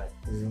for the time.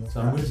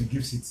 So I'm going to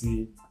give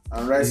City.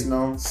 And right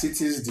now,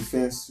 City's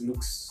defense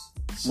looks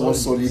more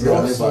solid than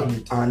ever.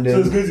 Solid. And So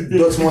it's going to be a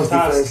Dortmund's big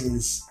task. defense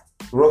is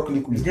rock It's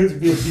liquid. going to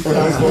be a big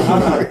task for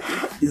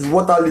Haaland. It's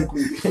water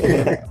liquid.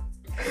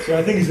 So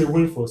I think it's a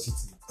win for City.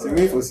 It's a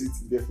win for City,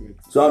 definitely.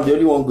 So I'm the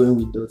only one going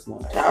with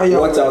Dortmund.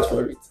 Watch out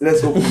for it.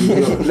 Let's hope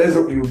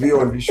you'll be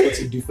on the show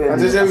to defend.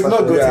 And we've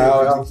not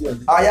got it.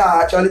 I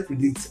actually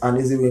predict an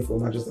easy win for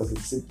Manchester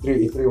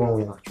City. 3-1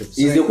 win actually. It's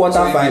the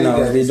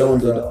quarterfinals. They don't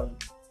do that.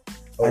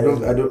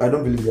 I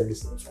don't believe they're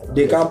listening.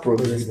 They can't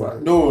progress.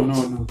 No.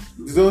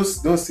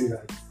 Don't say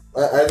that.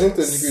 I don't think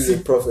is a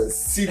prophet.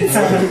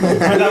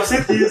 And I've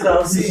said to you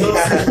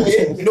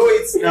that No,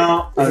 it's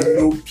now and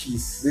no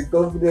peace. The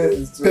confidence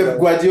is too Pep high.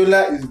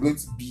 Guardiola is going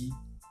to be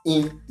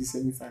in the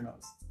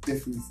semi-finals.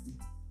 Definitely.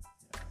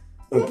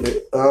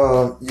 Okay.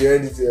 You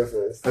heard it here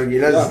first. Okay.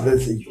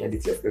 Let's say you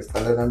edit your first.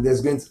 And then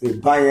there's going to be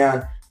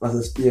Bayern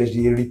versus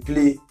PSG, a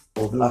replay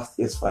of last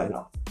year's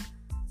final.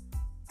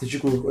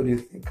 Tichuku, what do you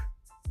think?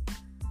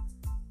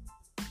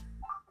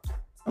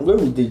 I'm going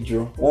with the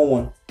draw.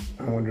 1-1.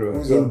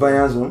 In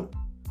Bayern's one.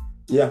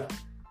 Yeah.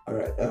 All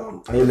right.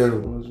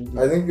 Ayelero.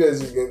 I think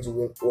PSG is going to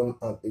win home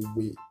and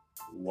away.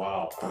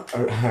 wow.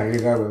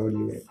 Regardless, what do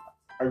you think?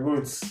 I go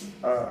with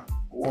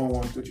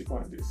 1-1 to check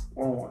on this.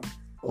 1-1.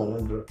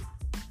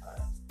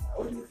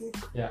 What do you think?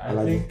 Yeah, I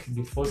like think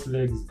the first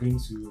leg is going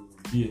to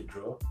be a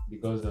draw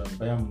because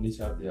Bayern Munich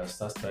have their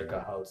star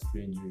striker out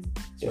through injury.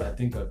 So I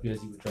think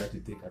PSG will try to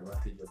take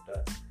advantage of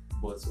that.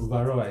 But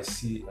overall, I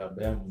see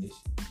Bayern Munich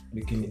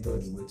making it all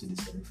the way to the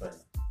semi-final.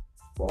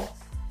 Wow.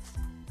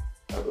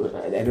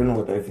 I don't know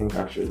what I think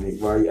actually,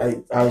 but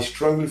I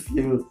strongly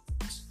feel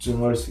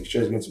tomorrow's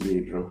fixture is going to be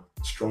a draw.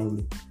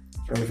 Strongly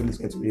feel it's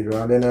going to be a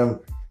draw. And then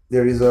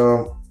there is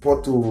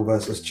Porto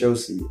versus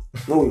Chelsea.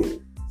 No,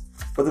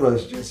 Porto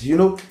versus Chelsea. You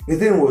know, the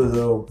thing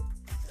was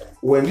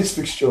when this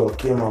fixture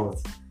came out,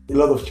 a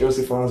lot of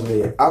Chelsea fans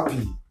were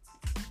happy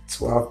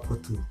to have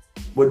Porto,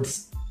 but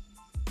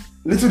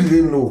little did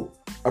they know,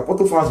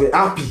 Porto fans were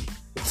happy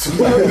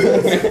to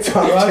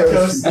have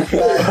Chelsea.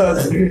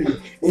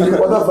 In the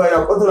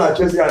quarterfinal, Porto and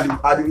Chelsea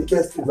are the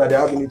weakest teams that they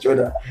have in each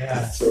other.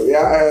 Yeah. So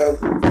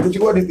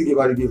what do you think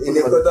about the game? In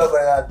the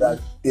quarterfinal, that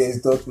there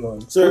is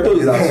Dortmund. So Porto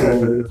is at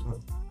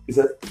Is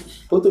home. that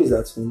Porto is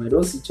at home. I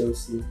don't see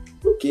Chelsea.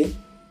 Okay.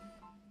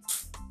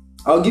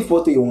 I'll give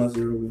Porto a 1-0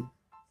 win.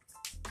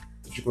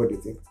 what do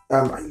you think?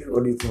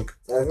 What do you think?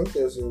 I think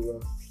PSG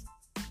will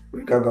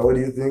win. Gaga, what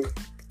do you think?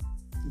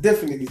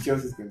 Definitely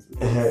Chelsea is going to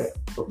win.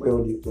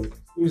 What do you think?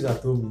 Who's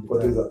at home? in the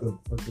Porto is final? at home.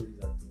 Porto is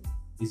at home.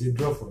 It's a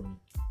draw for me.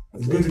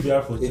 It's going to be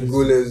hard for A Chelsea.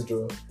 goalless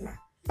draw.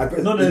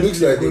 Not It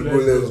looks like a necessarily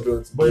goalless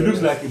draw. but it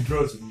looks like a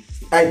draw to me.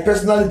 I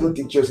personally don't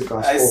think Chelsea can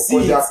I score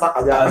see because their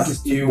it attack as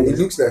is you- too It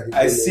looks like a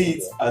I goalless see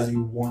it draw. as a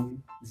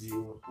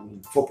 1-0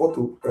 win. for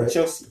Porto. For Right?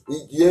 Chelsea.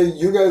 Yeah,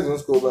 you guys don't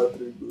score about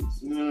 3 goals.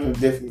 No,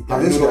 definitely.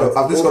 Have they scored?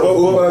 Have they scored?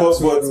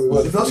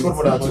 They've not scored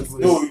more than 2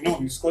 goals. No,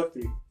 you scored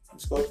 3. You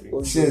scored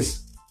 3.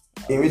 Since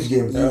in which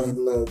game?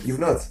 You've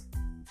not.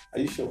 Are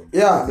you sure?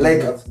 Yeah,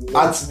 like You've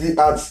at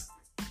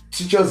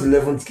teacher's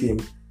 11th game,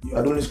 you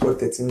had only scored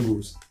 13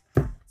 goals.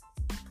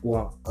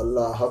 Wow.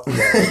 Allah, happy.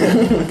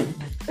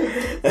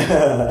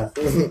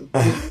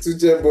 Two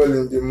chair ball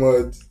in the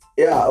mud.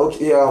 Yeah,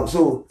 okay.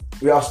 So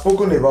we have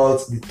spoken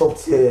about the top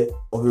tier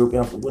of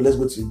European football. Let's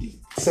go to the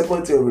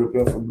second tier of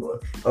European football.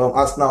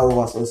 Arsenal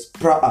versus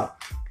Praha.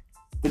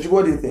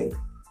 What do you think?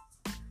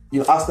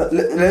 Arsenal.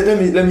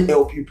 Let me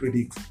help you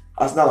predict.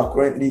 Arsenal are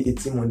currently a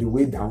team on the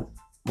way down,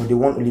 but they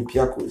won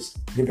Olympiacos.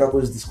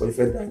 Olympiacos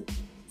disqualified them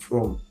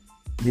from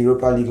the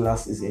Europa League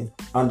last season.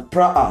 And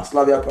Praha,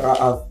 Slavia Praha,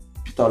 have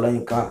Peter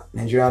Olayinka,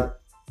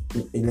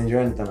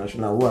 Nigerian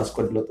international, who has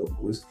scored a lot of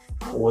goals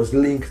and was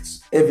linked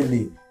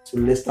heavily to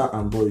Leicester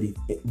and Burnley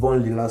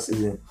last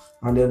season.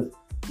 And then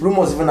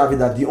rumors even have it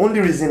that the only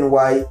reason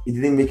why he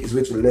didn't make his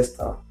way to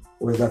Leicester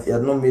was that he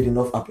had not made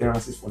enough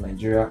appearances for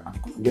Nigeria and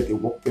he couldn't get a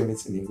work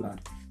permit in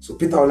England. So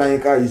Peter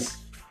Olayinka is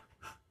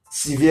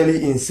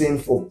severely insane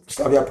for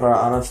Slavia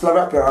Praha, and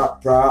Slavia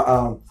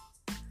Praha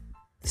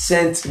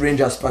sent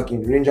Rangers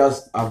packing.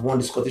 Rangers have won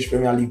the Scottish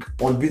Premier League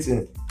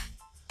unbeaten.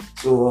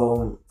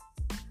 So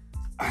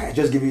I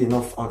just give you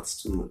enough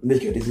facts to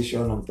make your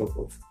decision on top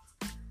of.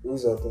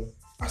 Who's at home?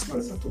 Arsenal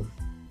is at home.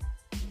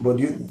 But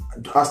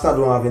Arsenal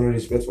don't have any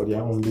respect for their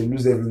home. They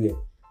lose everywhere.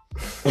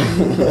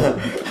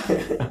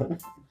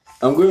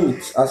 I'm going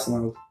with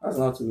Arsenal.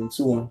 Arsenal to win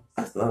 2-1.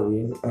 Arsenal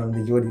win.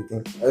 What do you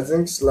think? I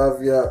think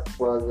Slavia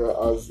Praga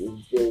has a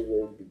very,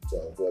 very big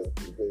chance. They have a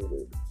very, very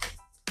big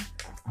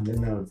chance. And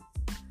then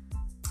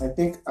I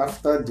think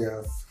after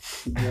their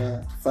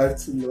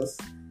 5-2 loss,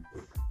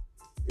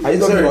 are you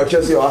talking about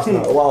Chelsea or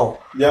Arsenal? Wow.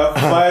 their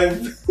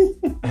 5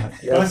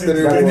 Yeah,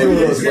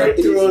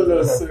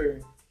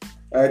 Sorry.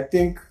 I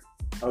think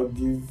I'll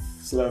give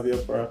Slavia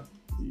Prague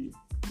the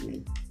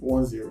win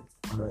 1-0.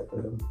 Alright,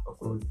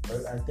 Well,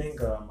 I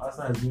think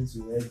Arsenal is going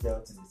to edge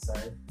out in the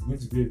side. It's going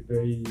to be a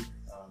very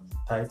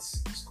tight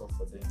score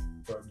for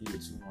them, probably a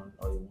 2-1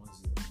 or a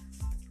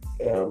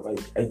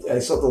 1-0. I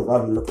sort of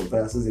have a lot of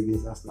biases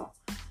against Arsenal,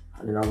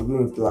 and then I'm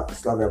going with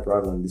Slavia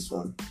Prague on this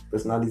one.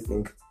 Personally,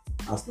 think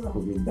Arsenal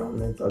will be down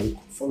mentally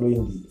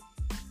following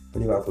the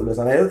Liverpoolers,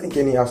 and I don't think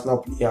any Arsenal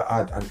player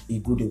had a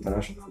good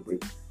international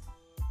break.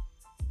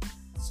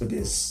 So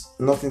there's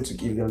nothing to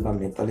give them that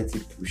mentality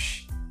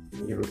push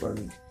in the Europa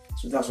League.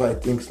 So that's why I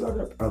think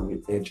Slavia Prague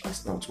will edge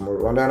Arsenal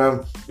tomorrow. And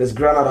then there's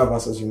Granada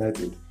versus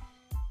United.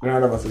 A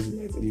lot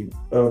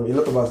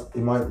of us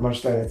in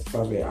Manchester United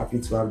fans were happy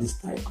to have this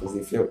tie because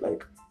they felt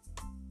like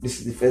this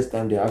is the first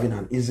time they're having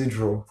an easy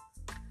draw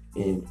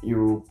in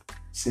Europe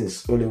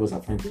since Ole was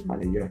appointed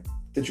manager.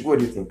 Techuku, what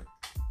do you think?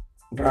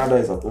 Granada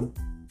is at home?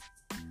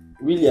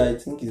 Really, I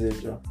think it's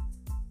a draw.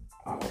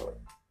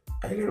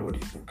 I don't know, what do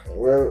you think?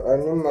 Well, I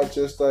know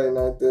Manchester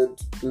United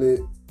play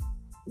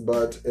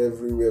bad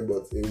everywhere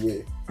but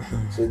away.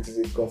 So it is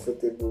a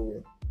comfortable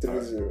win.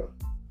 3-0.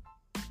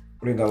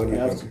 Ringa, what do I you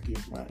have think? to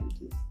give Man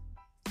U.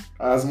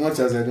 As much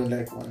as I don't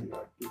like Man U,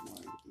 I give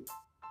Man U.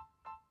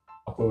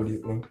 Akwa, what do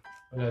you think?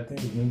 Well, I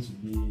think it's going to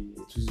be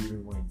a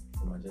 2-0 win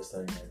for Manchester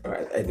United.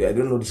 Alright, I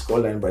don't know the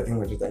scoreline, but I think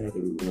Manchester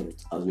United will win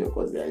as well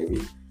because they are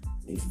away.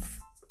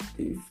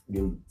 They've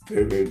been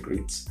very, very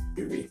great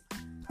away.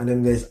 And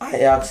then there's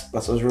Ajax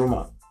versus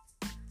Roma.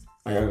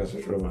 Ajax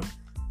versus Roma.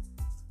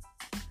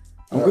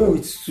 I'm going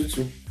with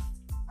 2-2.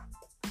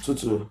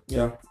 2-2.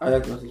 Yeah,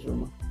 Ajax versus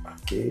Roma.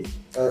 Okay.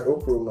 I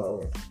hope Roma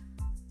win.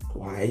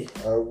 Why?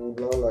 I would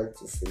not like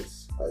to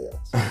face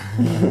Ajax.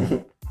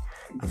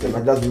 Okay,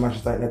 might just be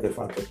Manchester United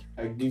fan.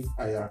 I give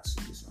Ajax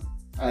this one.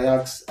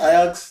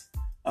 Ajax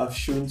have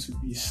shown to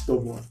be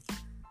stubborn.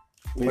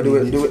 when But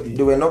they need to be.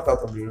 they were knocked out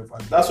of the Europa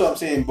League. That's what I'm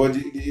saying, but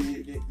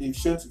they've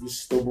shown to be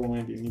stubborn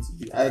when they need to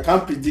be. I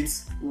can't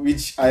predict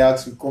which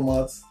Ajax will come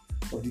out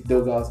of the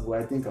dugout, but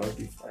I think I'll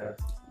give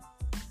Ajax.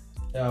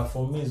 Yeah,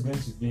 for me, it's going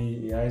to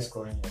be a high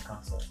scoring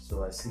encounter.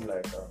 So I see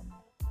like a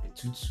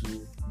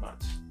 2-2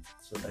 match.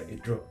 So like a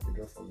draw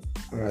for me.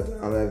 Alright,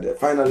 and then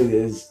finally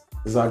there's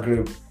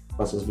Zagreb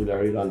versus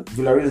Villarreal. And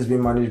Villarreal is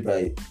being managed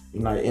by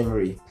Unai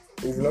Emery.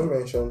 You've not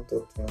mentioned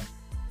Tottenham.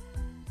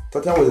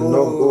 Tottenham was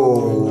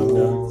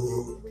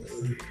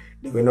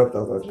they were knocked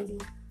out actually.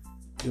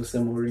 Jose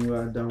Mourinho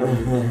are down.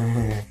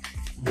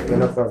 They were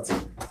knocked out.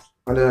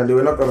 And then they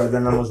were knocked out by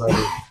Ramos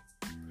Injury.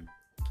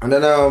 And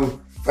then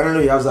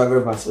finally we have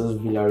Zagreb versus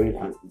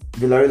Villarreal. And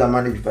Villarreal are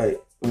managed by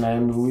Unai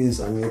Emery, who is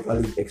an Europa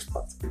League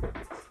expert.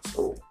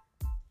 So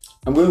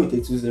I'm going with a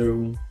 2-0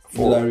 win.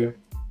 For- Villarreal.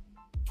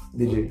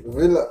 DJ.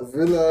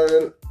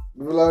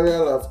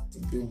 Villarreal have to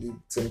be the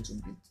team to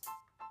beat.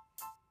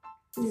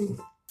 The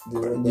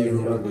Europa The League.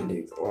 Europa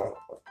League. Wow.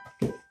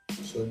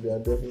 So they are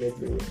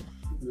definitely winning.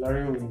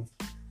 Villarreal win.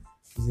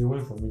 It's a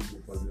win for me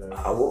too for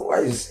Villarreal. Why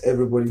is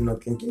everybody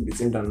not thinking the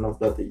team that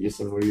knocked out the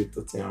Jose Mourinho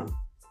Tottenham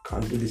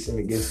can't do the same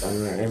against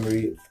Unai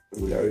Emery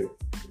Villarreal?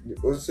 The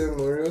Jose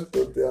Mourinho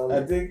Tottenham.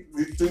 I think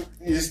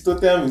his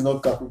Tottenham is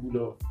not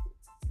capable of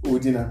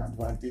holding an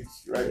advantage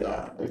right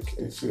now.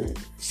 Okay. So,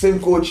 Same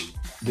coach,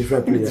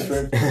 different players.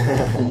 different.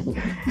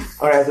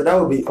 Alright, so that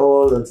will be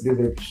all on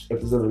today's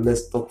episode of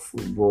Let's Talk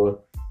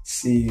Football.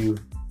 See you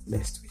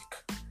next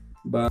week.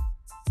 Bye.